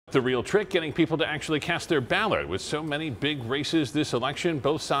The real trick, getting people to actually cast their ballot. With so many big races this election,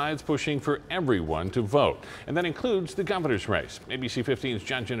 both sides pushing for everyone to vote. And that includes the governor's race. ABC 15's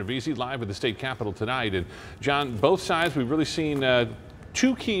John Genovese live at the state capitol tonight. And John, both sides, we've really seen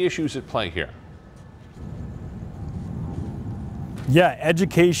two key issues at play here. Yeah,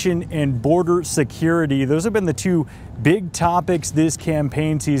 education and border security. Those have been the two big topics this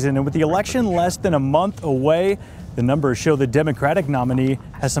campaign season. And with the election less than a month away, the numbers show the Democratic nominee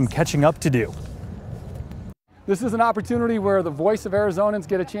has some catching up to do. This is an opportunity where the voice of Arizonans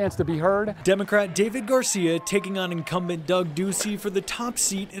get a chance to be heard. Democrat David Garcia taking on incumbent Doug Ducey for the top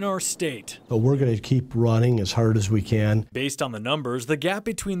seat in our state. But we're going to keep running as hard as we can. Based on the numbers, the gap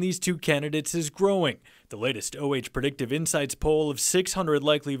between these two candidates is growing. The latest OH Predictive Insights poll of 600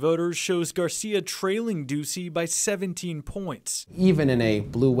 likely voters shows Garcia trailing Ducey by 17 points. Even in a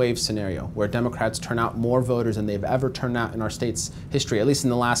blue wave scenario where Democrats turn out more voters than they've ever turned out in our state's history, at least in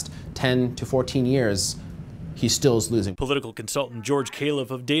the last 10 to 14 years, he still is losing. Political consultant George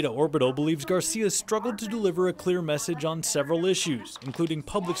Califf of Data Orbital believes Garcia struggled to deliver a clear message on several issues, including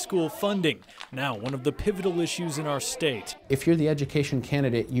public school funding, now one of the pivotal issues in our state. If you're the education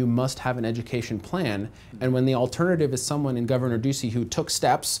candidate, you must have an education plan. And when the alternative is someone in Governor Ducey who took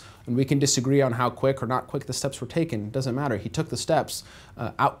steps, and we can disagree on how quick or not quick the steps were taken, it doesn't matter. He took the steps.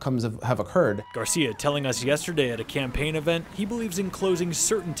 Outcomes have occurred. Garcia telling us yesterday at a campaign event he believes in closing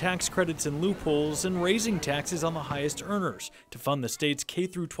certain tax credits and loopholes and raising taxes on the highest earners to fund the state's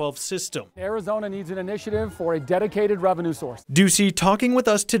K-12 system. Arizona needs an initiative for a dedicated revenue source. Ducey, talking with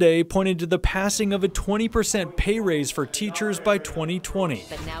us today, pointed to the passing of a 20% pay raise for teachers by 2020.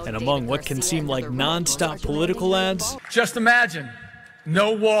 And among what can seem like non-stop political ads, Just imagine,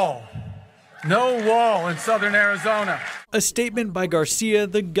 no wall in southern Arizona. a statement by Garcia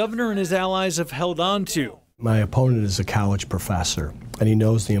the governor and his allies have held on to. My opponent is a college professor, and he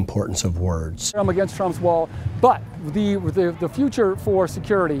knows the importance of words. I'm against Trump's wall, but the future for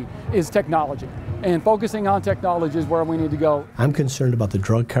security is technology. And focusing on technology is where we need to go. I'm concerned about the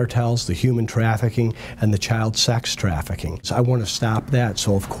drug cartels, the human trafficking, and the child sex trafficking. So I want to stop that,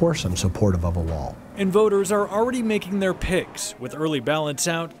 so of course I'm supportive of a wall. And voters are already making their picks. With early ballots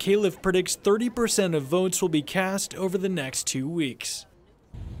out, Califf predicts 30% of votes will be cast over the next 2 weeks.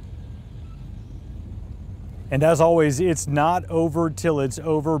 And as always, it's not over till it's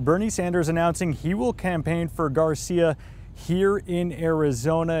over. Bernie Sanders announcing he will campaign for Garcia here in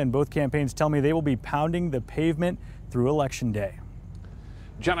Arizona, and both campaigns tell me they will be pounding the pavement through Election Day.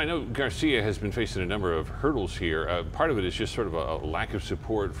 John, I know Garcia has been facing a number of hurdles here. Part of it is just sort of a lack of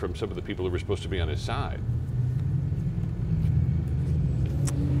support from some of the people who were supposed to be on his side.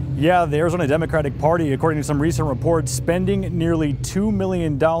 Yeah, the Arizona Democratic Party, according to some recent reports, spending nearly $2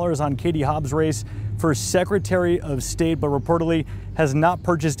 million on Katie Hobbs' race for Secretary of State, but reportedly has not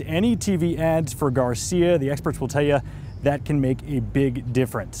purchased any TV ads for Garcia. The experts will tell you that can make a big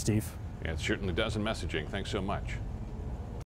difference. Steve? Yeah, it certainly does in messaging. Thanks so much.